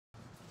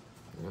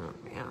Oh,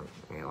 man.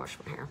 I gotta wash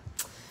my hair.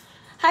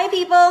 Hi,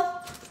 people.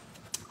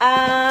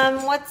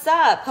 What's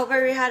up? Hope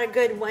everybody had a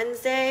good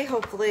Wednesday.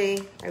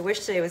 Hopefully, I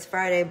wish today was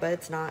Friday, but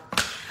it's not.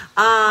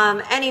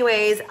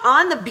 Anyways,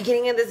 on the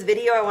beginning of this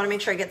video, I want to make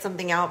sure I get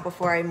something out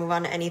before I move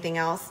on to anything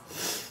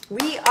else.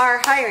 We are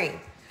hiring.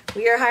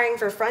 We are hiring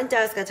for front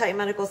desk at Titan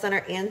Medical Center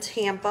in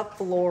Tampa,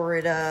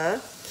 Florida.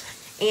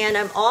 And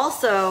I'm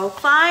also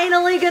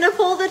finally going to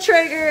pull the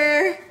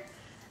trigger.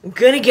 I'm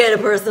going to get a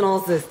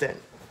personal assistant.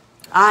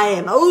 I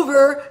am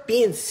over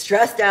being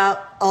stressed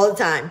out all the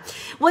time.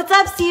 What's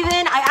up, Steven?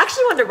 I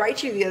actually wanted to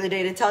write you the other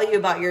day to tell you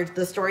about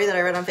the story that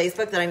I read on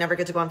Facebook, that I never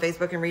get to go on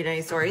Facebook and read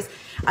any stories.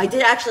 I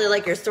did actually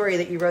like your story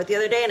that you wrote the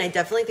other day, and I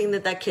definitely think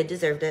that that kid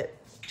deserved it.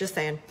 Just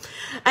saying.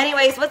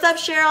 Anyways, what's up,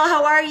 Cheryl?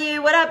 How are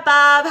you? What up,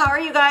 Bob? How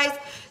are you guys?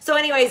 So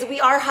anyways, we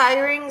are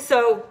hiring,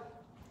 so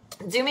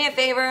do me a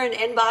favor and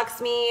inbox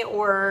me,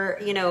 or,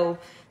 you know,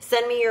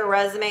 send me your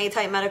resume,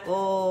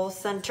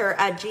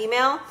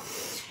 titanmedicalcenter@gmail.com.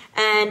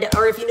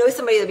 Or if you know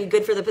somebody that'd be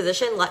good for the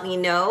position, let me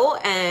know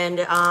and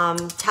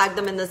tag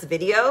them in this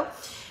video.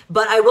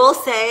 But I will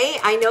say,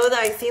 I know that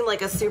I seem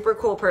like a super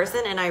cool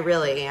person, and I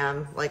really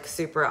am, like,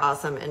 super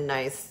awesome and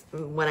nice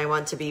when I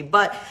want to be.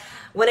 But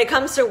when it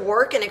comes to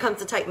work and it comes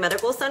to Titan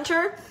Medical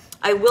Center,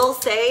 I will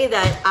say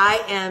that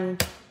I am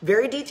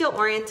very detail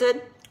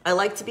oriented. I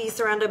like to be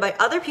surrounded by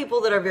other people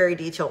that are very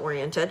detail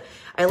oriented.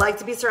 I like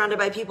to be surrounded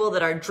by people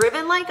that are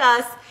driven like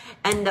us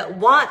and that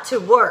want to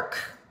work.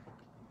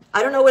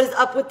 I don't know what is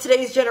up with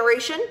today's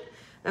generation,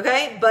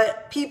 okay?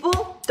 But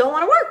people don't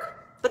want to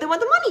work, but they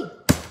want the money.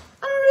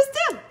 I don't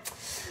understand.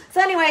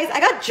 So anyways, I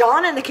got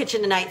John in the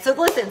kitchen tonight. So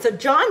listen, so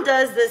John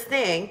does this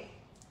thing,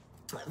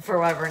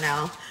 forever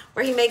now,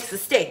 where he makes the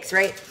steaks,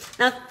 right?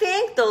 Now,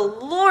 thank the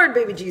Lord,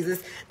 baby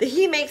Jesus, that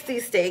he makes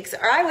these steaks,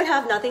 or I would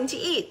have nothing to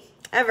eat,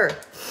 ever.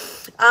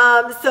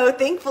 So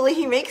thankfully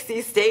he makes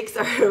these steaks,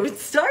 or I would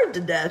starve to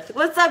death.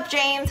 What's up,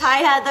 James? Hi,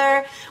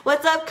 Heather.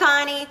 What's up,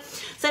 Connie?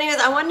 So anyways,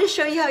 I wanted to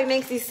show you how he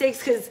makes these steaks,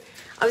 because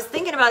I was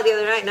thinking about it the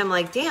other night, and I'm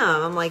like,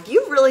 damn, I'm like,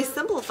 you've really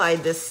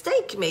simplified this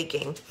steak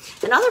making.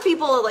 And other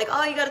people are like,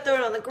 oh, you got to throw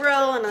it on the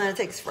grill, and then it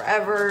takes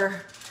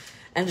forever.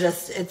 And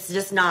it's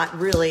just not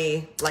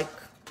really, like,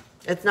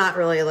 it's not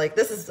really, like,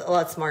 this is a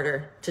lot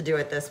smarter to do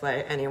it this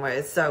way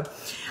anyways. So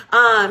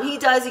he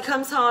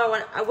comes home,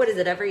 what is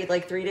it, every,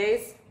 like, 3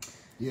 days?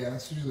 Yeah,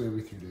 it's usually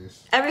every 3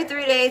 days. Every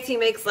 3 days, he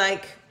makes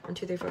like 1,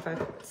 2, 3, 4,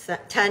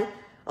 5, 10,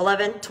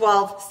 11,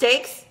 12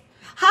 steaks.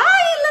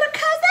 Hi, little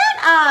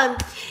cousin.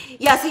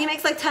 Yeah, so he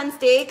makes like 10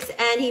 steaks,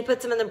 and he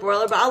puts them in the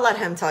broiler, but I'll let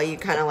him tell you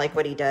kind of like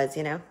what he does,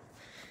 you know,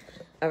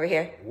 over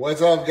here.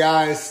 What's up,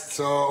 guys?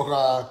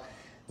 So,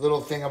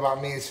 little thing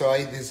about me. So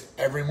I eat this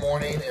every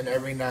morning and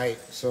every night.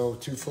 So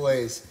 2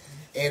 fillets,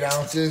 8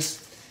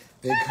 ounces.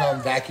 They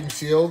come vacuum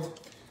sealed.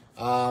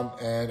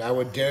 And I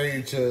would dare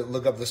you to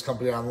look up this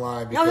company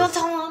online. Because, no, don't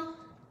tell them.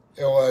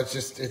 Well,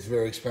 it's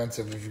very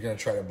expensive if you're going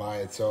to try to buy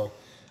it. So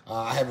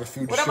I have a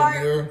food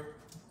distributor.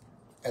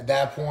 At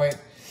that point,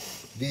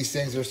 these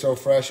things are so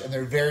fresh and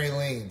they're very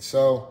lean.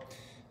 So,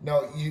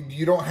 no,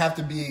 you don't have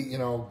to be, you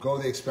know, go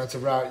the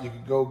expensive route. You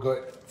could go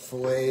get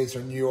fillets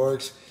or New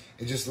Yorks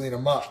and just lean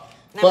them up.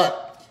 No.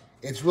 But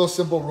it's real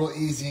simple, real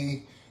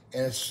easy,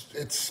 and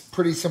it's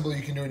pretty simple.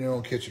 You can do it in your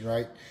own kitchen,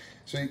 right?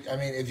 So, I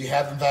mean, if you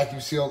have them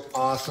vacuum sealed,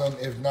 awesome.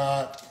 If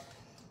not,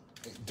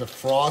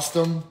 defrost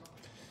them.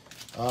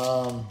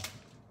 I'm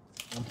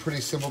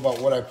pretty simple about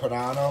what I put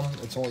on them.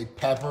 It's only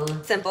pepper.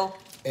 Simple.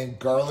 And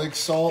garlic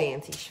salt.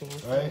 Fancy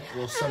schmancy. Right?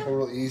 Real simple,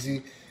 real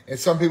easy. And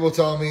some people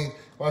tell me,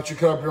 why don't you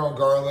cut up your own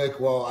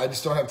garlic? Well, I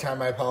just don't have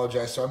time. I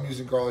apologize. So I'm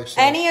using garlic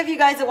salt. Any of you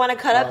guys that want to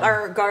cut up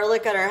our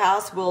garlic at our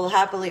house will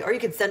happily, or you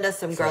could send us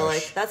some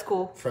garlic. That's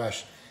cool.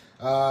 Fresh.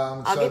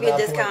 I'll give you a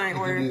discount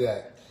order. You can do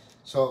that.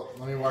 So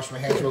let me wash my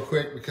hands real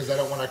quick because I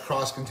don't want to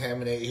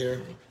cross-contaminate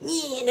here.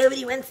 Yeah,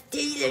 nobody wants to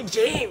do their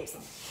germs.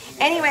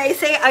 Anyway,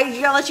 I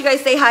gotta let you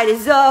guys say hi to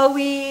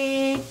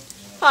Zoe.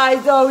 Hi,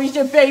 Zoe,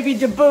 your baby,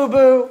 the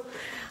boo-boo.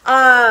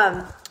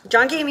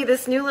 John gave me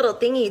this new little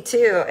thingy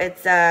too.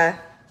 It's a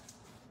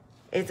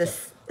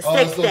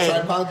stick thing.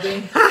 Tripod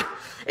thing?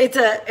 It's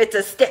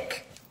a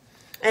stick.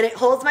 And it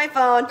holds my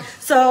phone.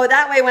 So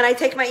that way when I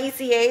take my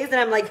ECAs and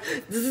I'm like,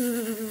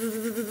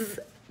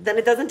 then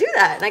it doesn't do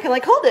that. And I can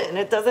like hold it and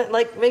it doesn't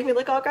like make me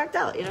look all cracked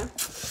out, you know?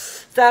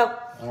 So.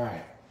 All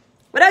right.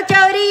 What up,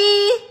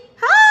 Jody?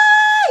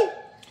 Hi.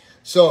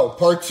 So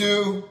part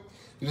 2,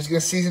 you're just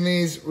going to season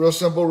these real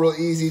simple, real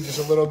easy, just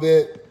a little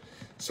bit.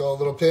 So a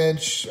little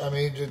pinch, I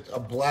mean, just a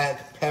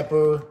black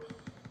pepper.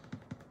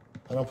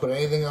 I don't put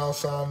anything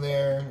else on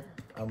there.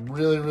 I'm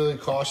really, really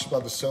cautious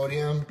about the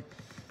sodium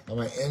on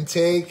my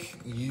intake,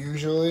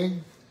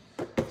 usually.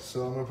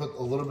 So I'm going to put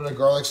a little bit of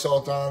garlic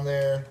salt on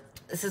there.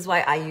 This is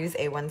why I use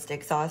A1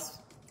 steak sauce,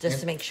 just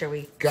to make sure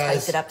we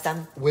spice it up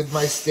some. With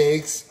my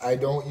steaks, I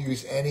don't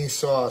use any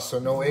sauce. So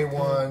no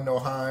A1, no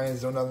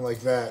Heinz, no nothing like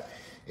that.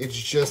 It's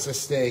just a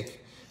steak,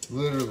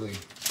 literally.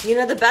 You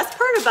know, the best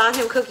part about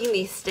him cooking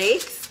these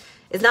steaks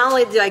is not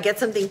only do I get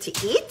something to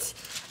eat,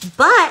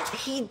 but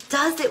he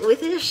does it with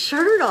his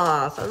shirt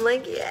off. I'm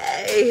like,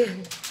 yay.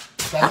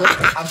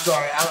 I'm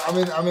sorry.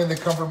 I'm in the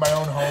comfort of my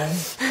own home.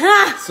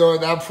 So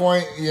at that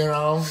point, you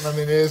know, I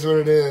mean, it is what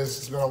it is.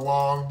 It's been a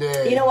long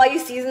day. You know, while you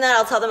season that,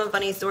 I'll tell them a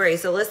funny story.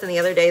 So listen, the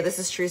other day, this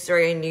is true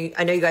story, and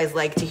I know you guys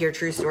like to hear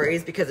true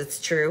stories because it's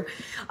true.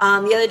 The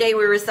other day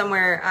we were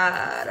somewhere,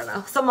 I don't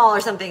know, some mall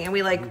or something, and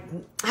we like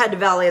had to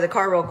valet the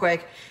car real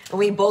quick, and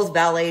we both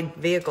valeted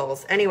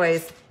vehicles.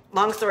 Anyways,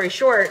 long story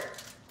short,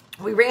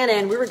 we ran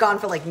in. We were gone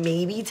for like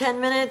maybe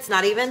 10 minutes,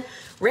 not even.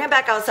 Ran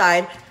back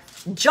outside.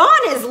 John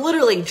is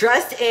literally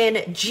dressed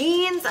in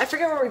jeans. I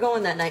forget where we were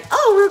going that night.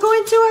 Oh, we were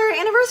going to our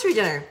anniversary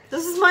dinner.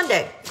 This is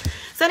Monday.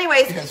 So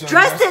anyways,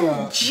 dressed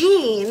in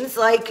jeans,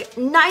 like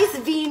nice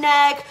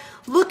V-neck,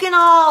 looking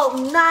all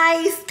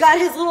nice, got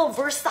his little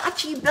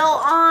Versace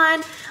belt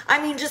on.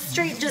 I mean, just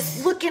straight,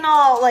 just looking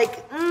all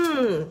like,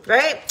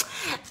 right?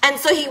 And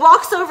so he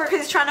walks over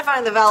because he's trying to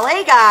find the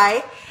valet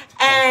guy,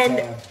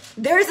 and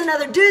there's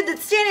another dude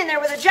that's standing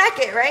there with a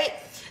jacket, right?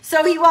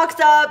 So he walks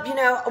up, you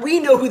know, we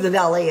know who the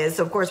valet is,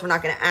 so of course we're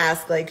not going to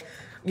ask, like,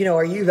 you know,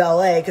 are you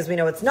valet? Because we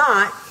know it's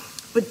not.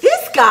 But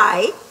this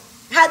guy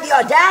had the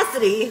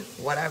audacity,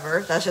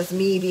 whatever, that's just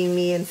me being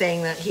me and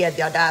saying that he had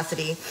the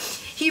audacity.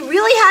 He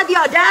really had the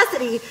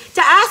audacity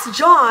to ask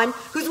John,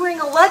 who's wearing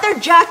a leather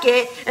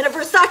jacket and a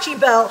Versace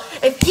belt,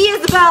 if he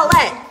is the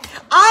valet.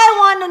 I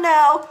want to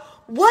know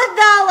what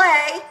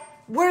valet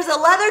wears a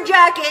leather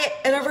jacket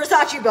and a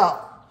Versace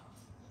belt.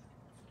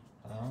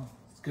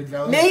 Good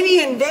valet. Maybe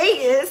in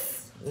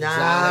Vegas.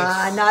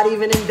 Nah, not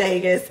even in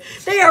Vegas.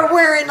 They are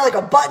wearing like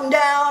a button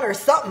down or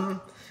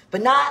something,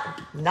 but not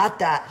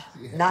that.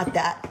 Not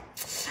that.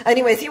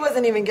 Anyways, he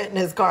wasn't even getting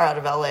his car out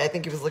of LA. I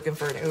think he was looking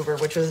for an Uber,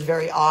 which was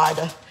very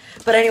odd.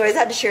 But anyways, I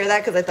had to share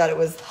that because I thought it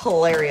was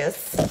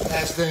hilarious.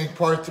 Last thing,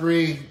 part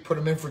 3, put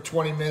them in for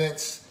 20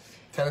 minutes,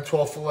 10 to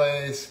 12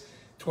 fillets.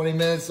 20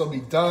 minutes, they'll be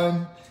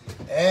done.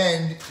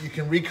 And you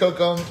can recook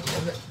them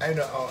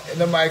in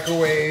the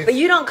microwave. But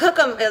you don't cook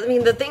them. I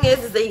mean, the thing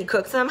is that he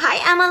cooks them. Hi,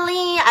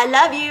 Emily. I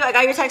love you. I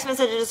got your text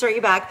message to just write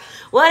you back.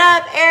 What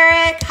up,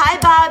 Eric? Hi,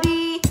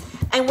 Bobby.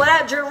 And what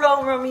up,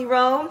 Jerome,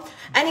 Rome?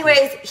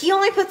 Anyways, he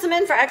only puts them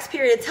in for X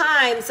period of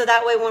time, so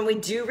that way when we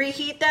do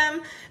reheat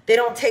them, they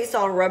don't taste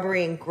all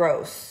rubbery and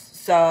gross.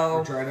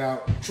 So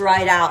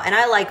dried out. And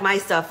I like my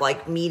stuff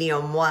like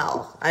medium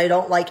well. I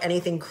don't like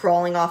anything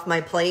crawling off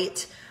my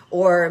plate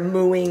or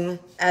mooing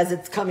as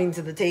it's coming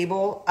to the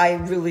table. I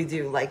really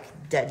do like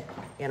dead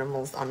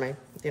animals on my,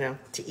 you know,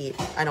 to eat.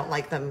 I don't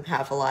like them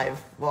half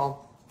alive.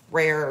 Well,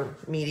 rare or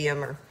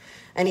medium or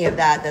any of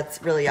that.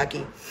 That's really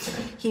yucky.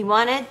 He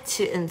wanted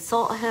to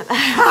insult him.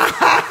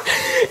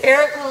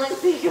 Eric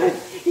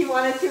he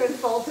wanted to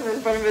insult him in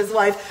front of his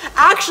wife.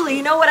 Actually,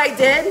 you know what I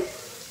did?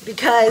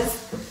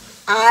 Because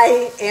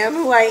I am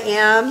who I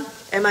am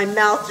and my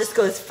mouth just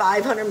goes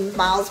 500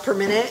 miles per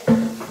minute.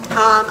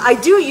 I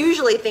do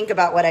usually think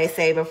about what I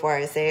say before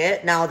I say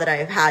it, now that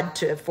I've had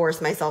to force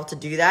myself to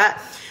do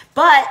that.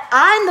 But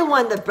I'm the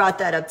one that brought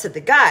that up to the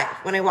guy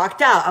when I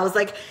walked out. I was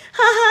like, ha,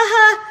 ha,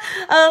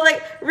 ha. I was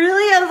like,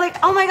 really? I was like,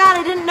 oh my God,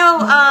 I didn't know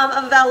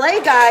a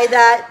valet guy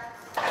that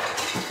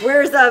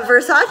wears a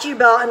Versace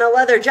belt and a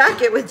leather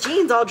jacket with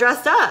jeans all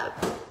dressed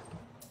up.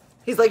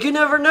 He's like, you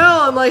never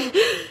know. I'm like,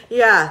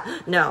 yeah,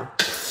 no.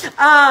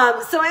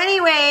 So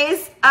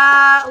anyways,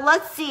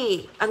 let's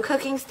see. I'm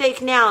cooking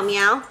steak now,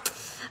 meow.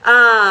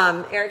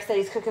 Eric said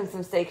he's cooking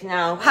some steak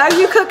now. How are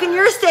you cooking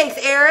your steaks,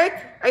 Eric?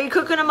 Are you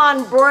cooking them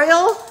on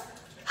broil,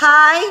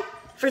 high,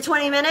 for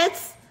 20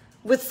 minutes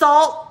with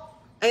salt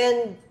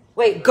and,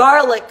 wait,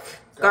 garlic,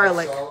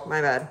 salt.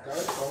 My bad.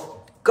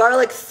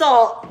 Garlic,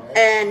 salt,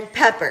 and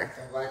pepper.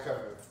 And black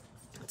pepper.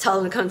 Tell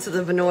them to come to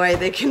the Vinoy.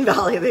 They can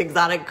valet the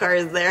exotic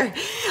cars there.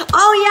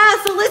 Oh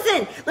yeah, so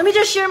listen, let me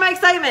just share my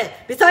excitement.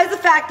 Besides the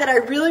fact that I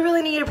really,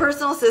 really need a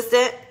personal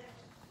assistant,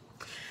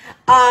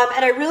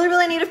 and I really,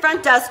 really need a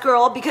front desk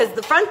girl, because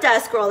the front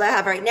desk girl that I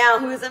have right now,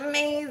 who is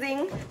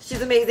amazing,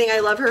 she's amazing,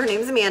 I love her, her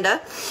name's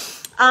Amanda,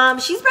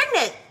 she's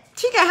pregnant.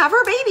 She can have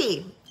her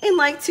baby in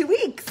like 2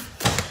 weeks.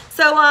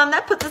 So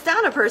that puts us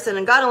down a person,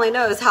 and God only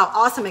knows how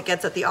awesome it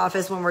gets at the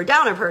office when we're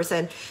down a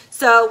person.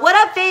 So what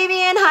up,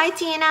 Fabian? Hi,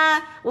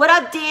 Tina. What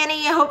up,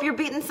 Danny? I hope you're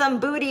beating some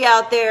booty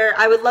out there.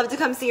 I would love to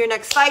come see your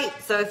next fight.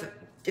 So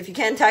if you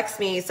can, text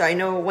me so I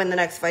know when the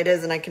next fight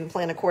is and I can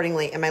plan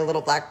accordingly in my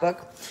little black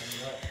book.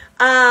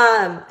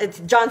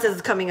 John says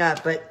it's coming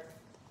up, but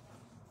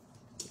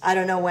I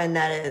don't know when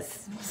that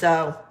is.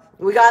 So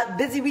we got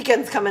busy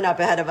weekends coming up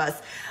ahead of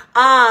us.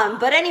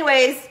 But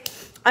anyways,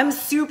 I'm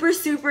super,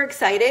 super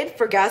excited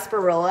for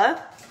Gasparilla.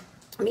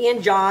 Me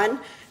and John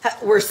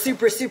were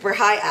super, super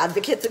high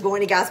advocates of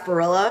going to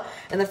Gasparilla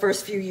in the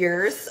first few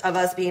years of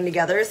us being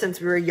together, since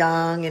we were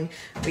young and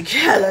we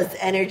had this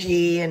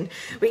energy and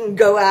we can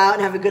go out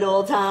and have a good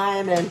old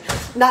time and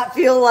not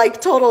feel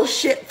like total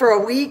shit for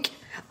a week.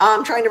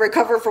 Trying to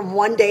recover from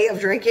 1 day of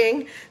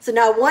drinking. So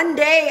now 1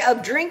 day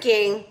of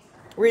drinking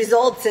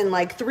results in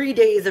like 3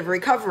 days of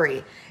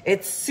recovery.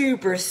 It's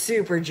super,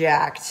 super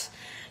jacked.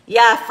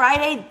 Yeah,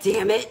 Friday,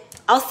 damn it.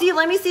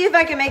 Let me see if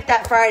I can make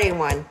that Friday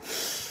one.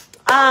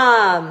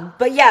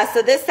 But yeah,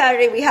 so this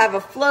Saturday we have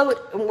a float,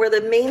 and we're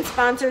the main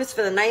sponsors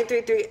for the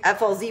 933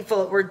 FLZ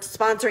float. We're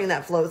sponsoring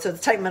that float, so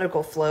it's Type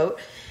Medical float.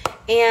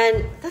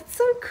 And that's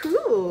so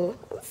cool.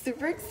 I'm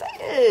super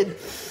excited.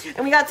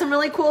 And we got some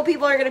really cool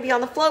people who are going to be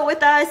on the float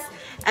with us,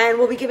 and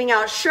we'll be giving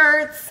out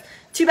shirts.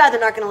 Too bad they're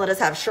not going to let us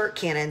have shirt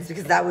cannons,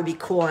 because that would be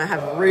cool, and I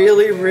have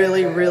really,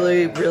 really,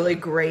 really, really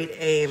great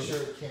aim.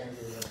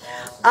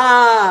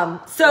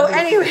 So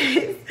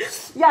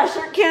anyways, yeah,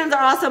 shirt cannons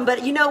are awesome,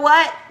 but you know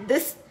what?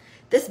 This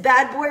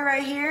bad boy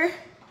right here,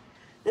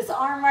 this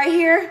arm right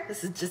here,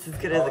 this is just as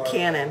good as a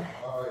cannon.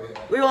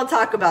 We won't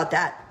talk about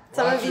that.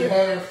 Some of you.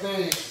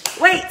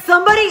 Wait,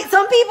 some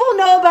people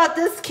know about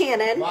this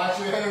cannon. Watch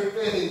your head or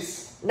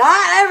face. Not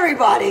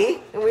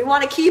everybody, and we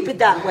want to keep it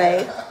that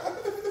way.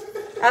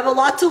 I have a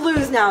lot to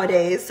lose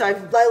nowadays, so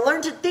I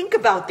learned to think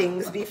about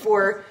things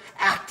before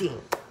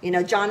acting. You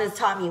know, John has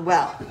taught me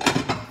well.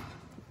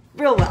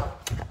 Real well.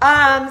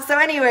 So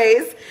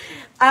anyways,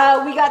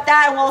 we got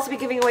that, and we'll also be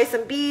giving away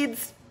some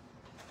beads.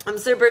 I'm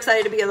super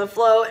excited to be on the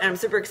float, and I'm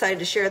super excited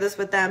to share this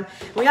with them.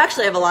 We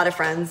actually have a lot of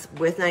friends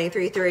with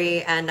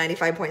 93.3 and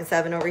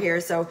 95.7 over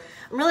here, so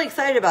I'm really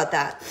excited about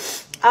that.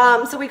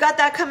 So we got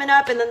that coming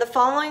up, and then the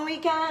following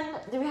weekend,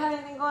 do we have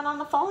anything going on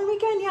the following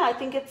weekend? Yeah, I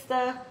think it's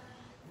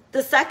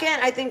the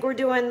second. I think we're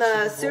doing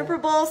the Super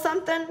Bowl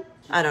something.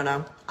 I don't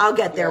know. I'll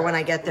get there when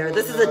I get there.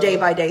 This is a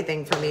day-by-day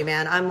thing for me,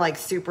 man. I'm like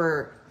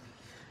super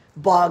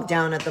bogged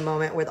down at the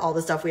moment with all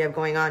the stuff we have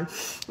going on.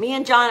 Me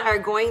and John are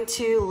going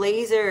to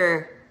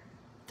laser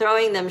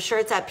throwing them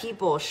shirts at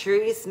people.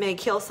 Sharisse may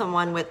kill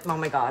someone with, oh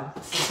my God.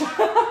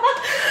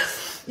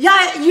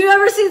 Yeah, you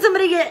ever seen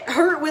somebody get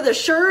hurt with a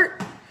shirt?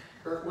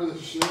 Hurt with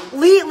a shirt?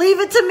 Leave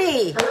it to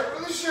me. Hurt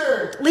with a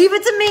shirt. Leave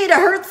it to me to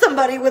hurt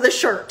somebody with a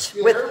shirt.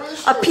 With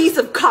a piece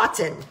of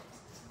cotton.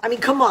 I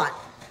mean, come on.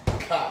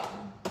 Cotton.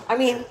 I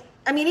mean,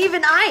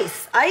 even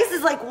ice. Ice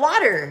is like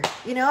water.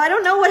 You know, I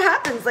don't know what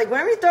happens. Like,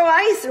 whenever you throw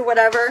ice or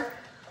whatever,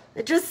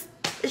 it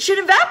should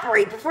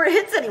evaporate before it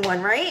hits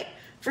anyone, right?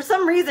 For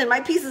some reason, my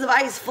pieces of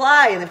ice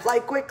fly, and they fly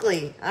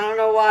quickly. I don't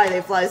know why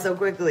they fly so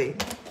quickly.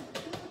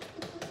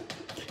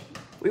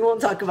 We won't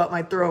talk about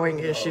my throwing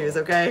issues,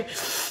 okay?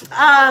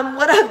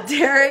 What up,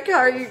 Derek? How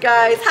are you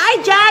guys?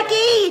 Hi,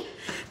 Jackie!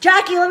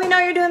 Jackie, let me know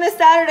you're doing this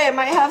Saturday. I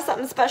might have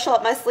something special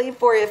up my sleeve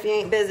for you if you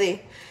ain't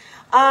busy.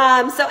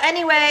 So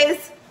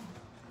anyways,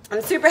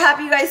 I'm super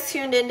happy you guys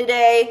tuned in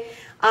today.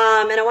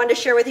 And I wanted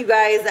to share with you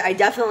guys that I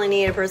definitely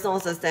need a personal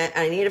assistant,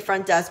 and I need a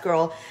front desk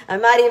girl. I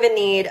might even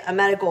need a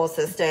medical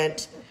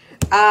assistant,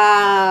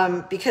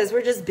 because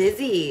we're just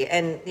busy,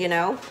 and you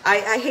know,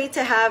 I hate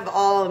to have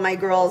all of my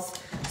girls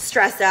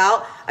stressed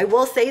out. I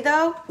will say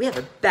though, we have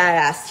a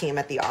badass team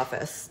at the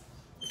office.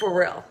 For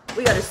real.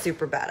 We got a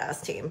super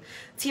badass team.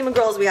 The team of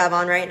girls we have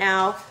on right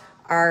now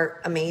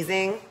are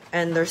amazing,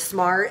 and they're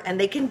smart, and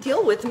they can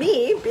deal with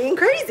me being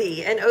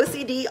crazy and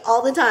OCD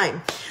all the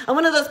time. I'm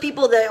one of those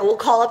people that will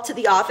call up to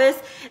the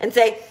office and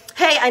say,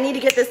 hey, I need to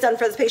get this done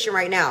for this patient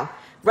right now.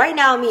 Right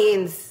now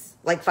means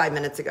like 5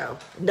 minutes ago.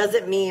 It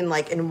doesn't mean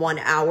like in 1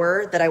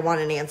 hour that I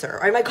want an answer.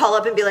 Or I might call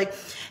up and be like,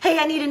 hey,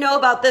 I need to know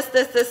about this,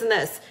 this, this, and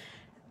this.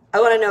 I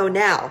want to know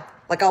now.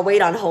 Like, I'll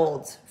wait on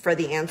hold for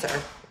the answer.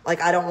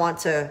 Like, I don't want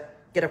to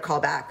get a call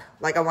back.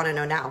 Like, I want to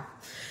know now.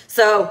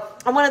 So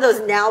I'm one of those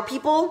now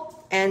people.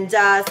 And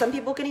some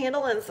people can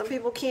handle it and some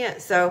people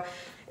can't. So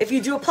if you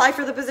do apply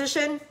for the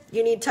position,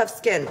 you need tough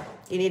skin.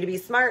 You need to be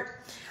smart.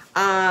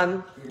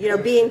 You know,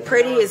 being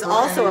pretty is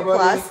also a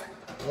plus.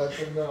 Let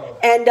them know.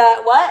 And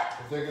what?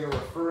 If they're going to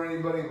refer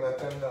anybody, let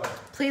them know.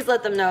 Please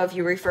let them know if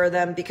you refer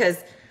them, because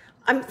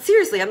I'm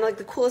like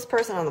the coolest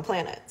person on the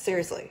planet.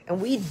 Seriously.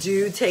 And we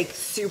do take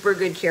super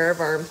good care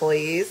of our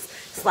employees /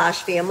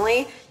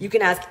 family. You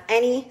can ask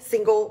any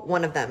single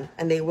one of them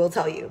and they will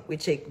tell you we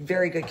take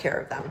very good care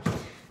of them.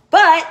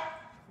 But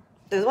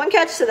there's one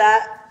catch to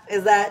that,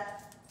 is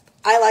that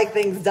I like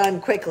things done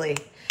quickly.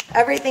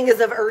 Everything is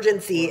of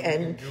urgency,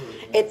 and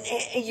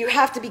you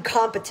have to be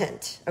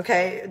competent,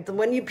 okay?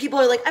 When people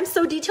are like, I'm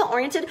so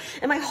detail-oriented,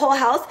 and my whole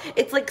house,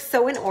 it's like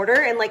so in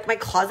order, and like my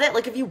closet,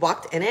 like if you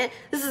walked in it,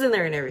 this is in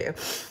their interview,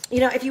 you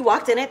know, if you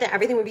walked in it, then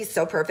everything would be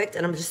so perfect,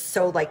 and I'm just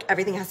so like,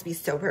 everything has to be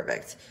so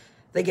perfect.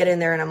 They get in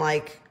there, and I'm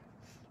like,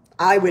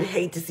 I would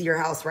hate to see your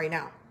house right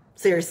now.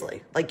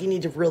 Seriously, like you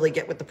need to really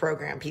get with the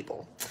program,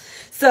 people.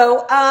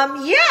 So,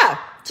 yeah,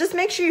 just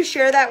make sure you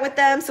share that with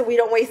them so we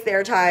don't waste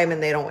their time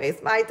and they don't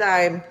waste my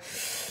time.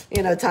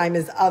 You know, time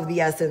is of the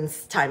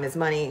essence. Time is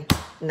money.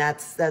 And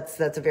that's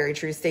a very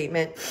true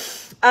statement.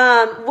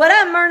 What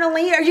up, Myrna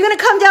Lee? Are you going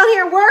to come down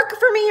here and work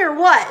for me or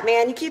what,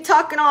 man? You keep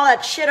talking all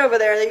that shit over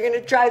there that you're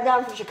going to drive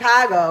down from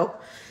Chicago,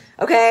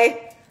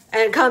 okay,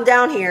 and come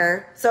down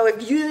here. So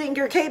if you think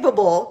you're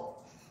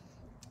capable,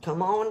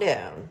 come on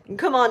down. You can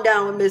come on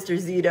down with Mr.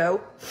 Zito.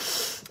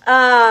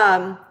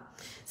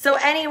 So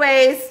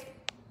anyways,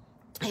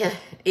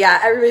 yeah,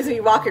 everybody's gonna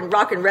be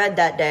rocking red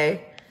that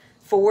day,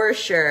 for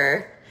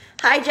sure.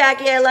 Hi,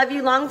 Jackie, I love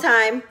you, long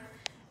time.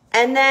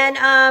 And then,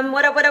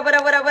 what up?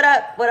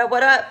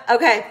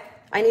 Okay,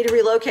 I need to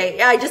relocate.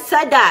 Yeah, I just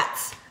said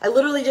that. I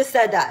literally just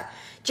said that.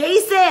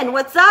 Jason,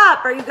 what's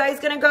up? Are you guys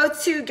going to go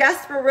to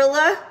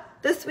Gasparilla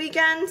this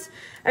weekend?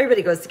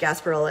 Everybody goes to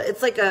Gasparilla.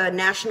 It's like a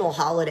national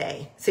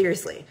holiday.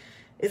 Seriously.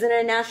 Isn't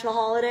it a national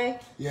holiday?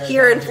 Yeah,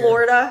 here in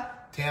Florida.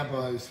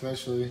 Tampa,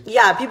 especially.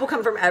 Yeah, people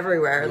come from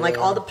everywhere. And like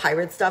all the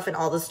pirate stuff and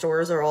all the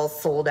stores are all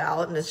sold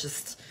out. And it's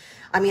just,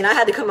 I mean, I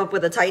had to come up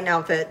with a Titan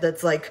outfit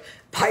that's like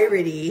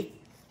piratey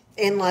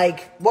in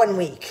like 1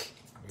 week.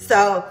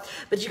 So,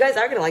 but you guys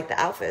are going to like the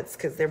outfits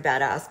because they're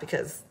badass,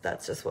 because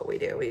that's just what we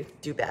do. We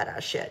do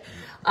badass shit.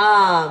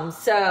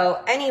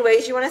 So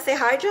anyways, you want to say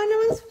hi, John?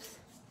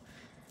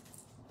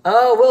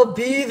 Oh, we'll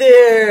be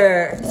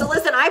there. So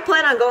listen, I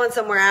plan on going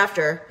somewhere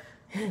after.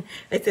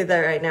 I say that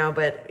right now,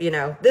 but you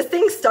know, this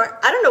thing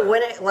I don't know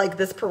when it, like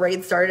this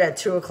parade started at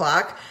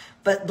 2:00,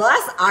 but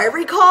last I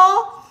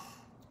recall,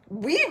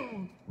 we're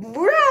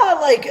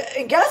out like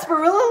in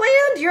Gasparilla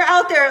Land. You're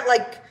out there at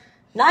like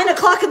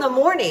 9:00 in the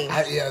morning.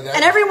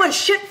 And everyone's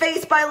shit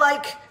faced by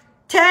like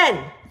 10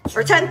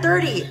 or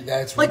 10:30.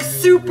 That's like really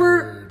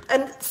super weird.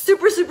 And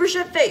super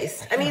shit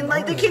faced. I mean,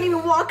 like they can't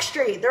even walk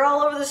straight. They're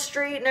all over the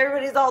street and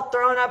everybody's all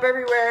thrown up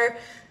everywhere.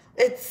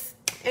 It's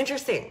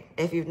interesting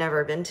if you've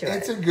never been to it.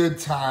 It's a good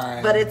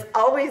time. But it's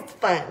always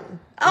fun.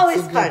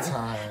 Always fun.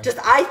 Time. Just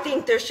I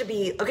think there should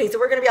be, okay, so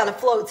we're going to be on the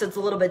float, so it's a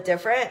little bit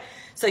different.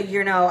 So,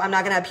 you know, I'm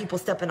not going to have people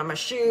stepping on my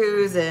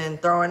shoes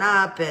and throwing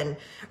up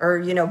or,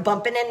 you know,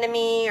 bumping into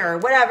me or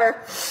whatever.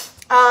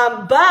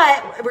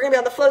 But we're going to be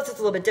on the float, so it's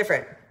a little bit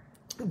different.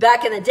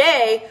 Back in the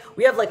day,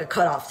 we have like a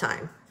cutoff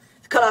time.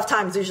 The cutoff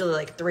time is usually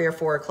like 3 or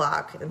 4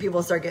 o'clock, and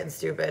people start getting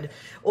stupid.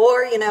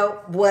 Or, you know,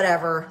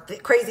 whatever. The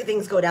crazy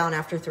things go down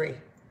after 3.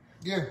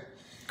 Yeah.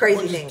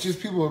 Crazy things.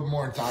 Just people are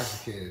more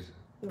intoxicated,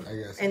 I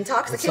guess.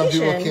 Intoxication. And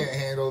some people can't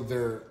handle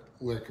their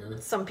liquor.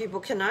 Some people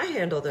cannot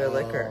handle their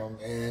liquor.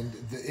 And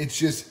it's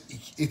just,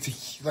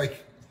 it's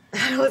like,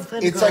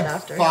 it's like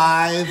after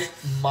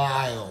 5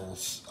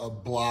 miles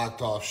of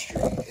blocked off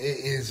street. It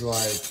is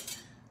like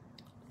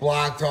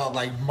blocked off,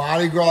 like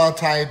Mardi Gras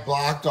type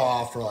blocked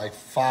off for like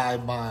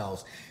 5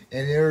 miles.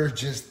 And there's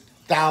just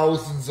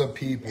thousands of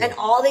people. And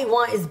all they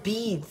want is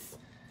beads.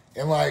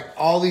 And like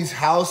all these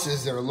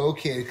houses that are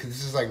located, because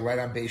this is like right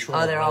on Bayshore.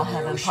 Oh, they're all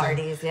having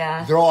parties,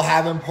 yeah. They're all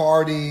having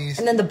parties.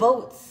 And then the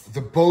boats.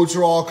 The boats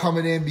are all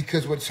coming in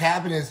because what's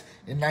happened is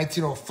in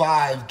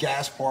 1905,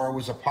 Gaspar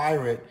was a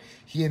pirate.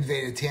 He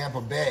invaded Tampa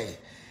Bay.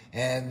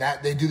 And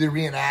that they do the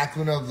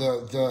reenactment of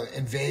the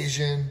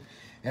invasion.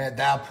 And at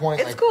that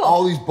point, like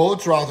all these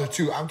boats are out there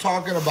too. I'm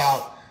talking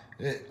about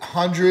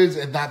hundreds,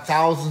 if not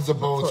thousands of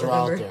boats are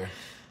out there.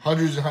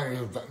 Hundreds and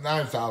hundreds,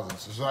 not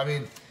thousands. So I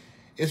mean,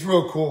 it's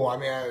real cool. I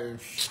mean,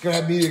 it's going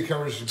to have media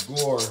coverage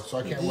galore, so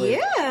I can't wait.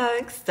 Yeah,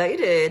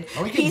 excited.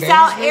 Peace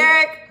out,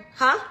 Eric.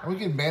 Huh? Are we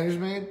getting banners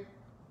made?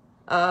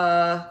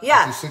 Yeah. Like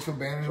the 6-foot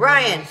banners?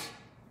 Ryan,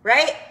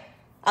 right?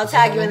 I'll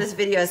tag you in this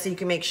video so you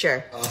can make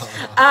sure.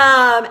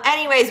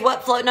 Anyways,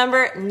 what float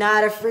number?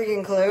 Not a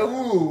freaking clue.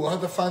 Ooh, we'll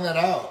have to find that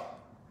out.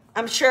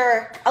 I'm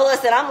sure. Oh,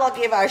 listen, I'm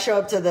lucky if I show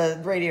up to the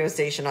radio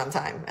station on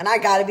time. And I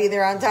got to be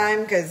there on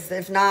time, because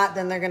if not,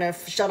 then they're going to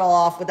shuttle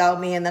off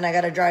without me. And then I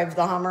got to drive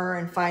the Hummer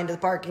and find a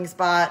parking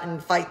spot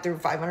and fight through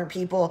 500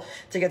 people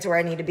to get to where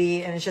I need to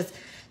be. And it's just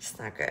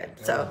not good.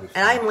 So,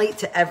 and I'm late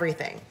to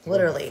everything,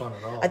 literally.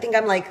 I think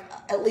I'm like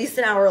at least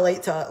an hour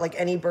late to like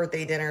any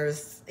birthday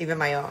dinners, even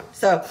my own.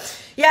 So,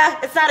 yeah,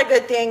 it's not a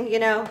good thing. You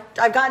know,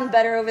 I've gotten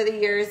better over the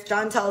years.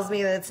 John tells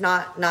me that it's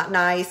not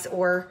nice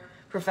or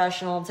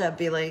professional to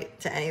be late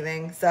to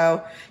anything.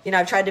 So, you know,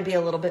 I've tried to be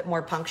a little bit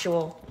more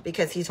punctual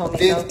because he told me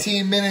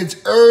 15 minutes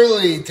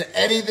early to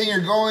anything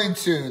you're going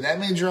to. That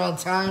means you're on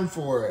time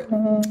for it.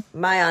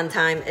 My on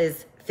time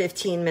is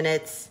 15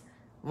 minutes,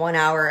 1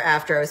 hour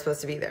after I was supposed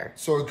to be there.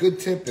 So a good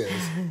tip is,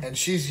 and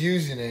she's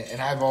using it,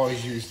 and I've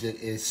always used it,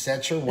 is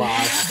set your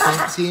watch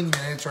 15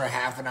 minutes or a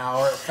half an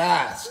hour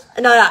fast.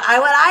 No,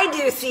 what I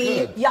do,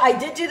 see, yeah, I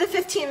did do the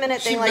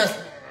 15-minute thing.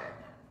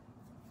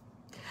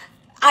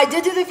 I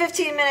did do the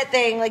 15-minute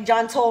thing, like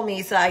John told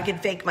me, so I could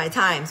fake my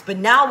times. But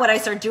now what I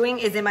start doing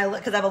is in my,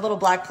 because I have a little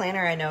black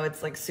planner. I know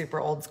it's like super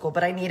old school,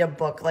 but I need a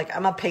book. Like,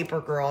 I'm a paper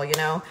girl, you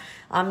know?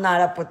 I'm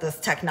not up with this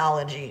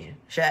technology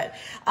shit.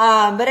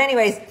 But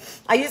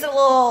anyways, I use a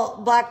little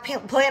black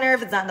planner.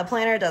 If it's not in the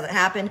planner, it doesn't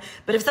happen.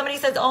 But if somebody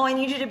says, oh, I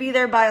need you to be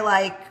there by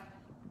like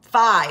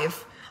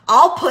 5,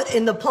 I'll put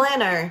in the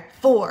planner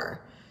 4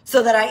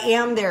 so that I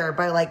am there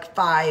by like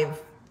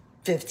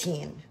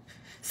 5:15.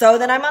 So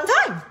then I'm on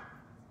time.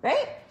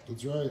 Right?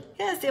 That's right.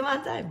 Yeah, see, I'm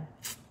on time.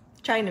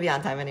 Trying to be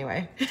on time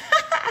anyway.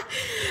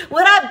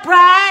 What up,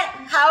 Brett?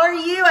 How are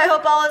you? I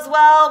hope all is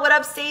well. What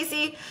up,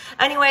 Stacy?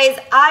 Anyways,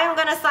 I am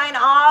going to sign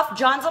off.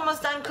 John's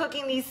almost done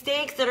cooking these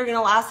steaks that are going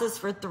to last us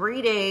for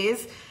 3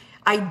 days.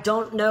 I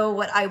don't know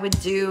what I would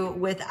do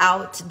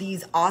without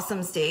these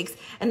awesome steaks.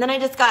 And then I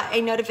just got a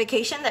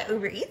notification that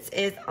Uber Eats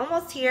is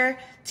almost here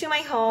to my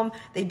home.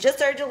 They just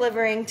started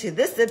delivering to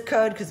this zip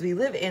code because we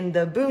live in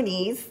the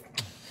boonies.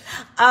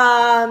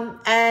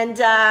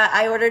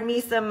 I ordered me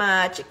some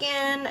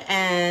chicken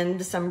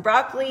and some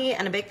broccoli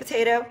and a baked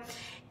potato.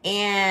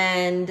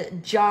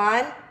 And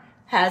John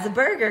has a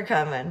burger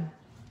coming.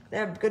 They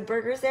have good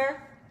burgers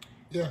there?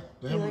 Yeah,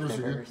 the hamburgers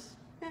are good.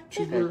 Yeah,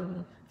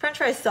 cheeseburger. French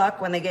fries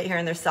suck when they get here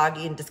and they're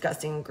soggy and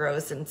disgusting and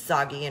gross and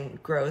soggy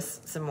and gross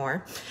some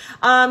more.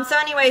 So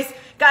anyways,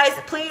 guys,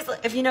 please,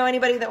 if you know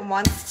anybody that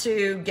wants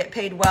to get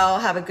paid well,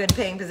 have a good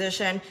paying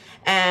position,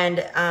 and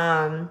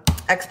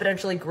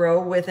exponentially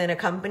grow within a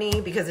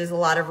company because there's a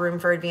lot of room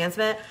for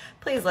advancement,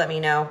 please let me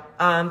know.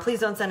 Please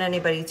don't send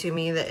anybody to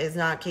me that is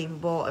not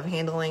capable of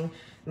handling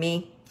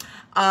me.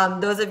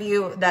 Those of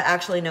you that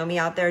actually know me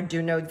out there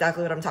do know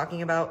exactly what I'm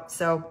talking about.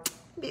 So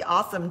it'd be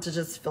awesome to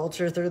just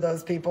filter through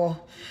those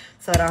people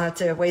so I don't have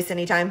to waste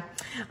any time.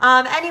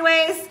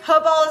 Anyways,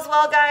 hope all is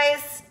well,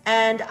 guys.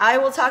 And I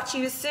will talk to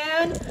you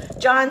soon.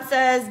 John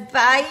says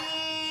bye.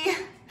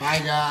 Bye,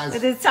 guys.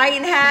 With his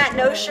Titan hat,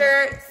 no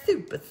shirt,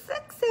 super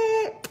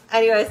sexy.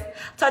 Anyways,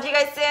 talk to you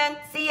guys soon.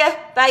 See ya.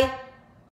 Bye.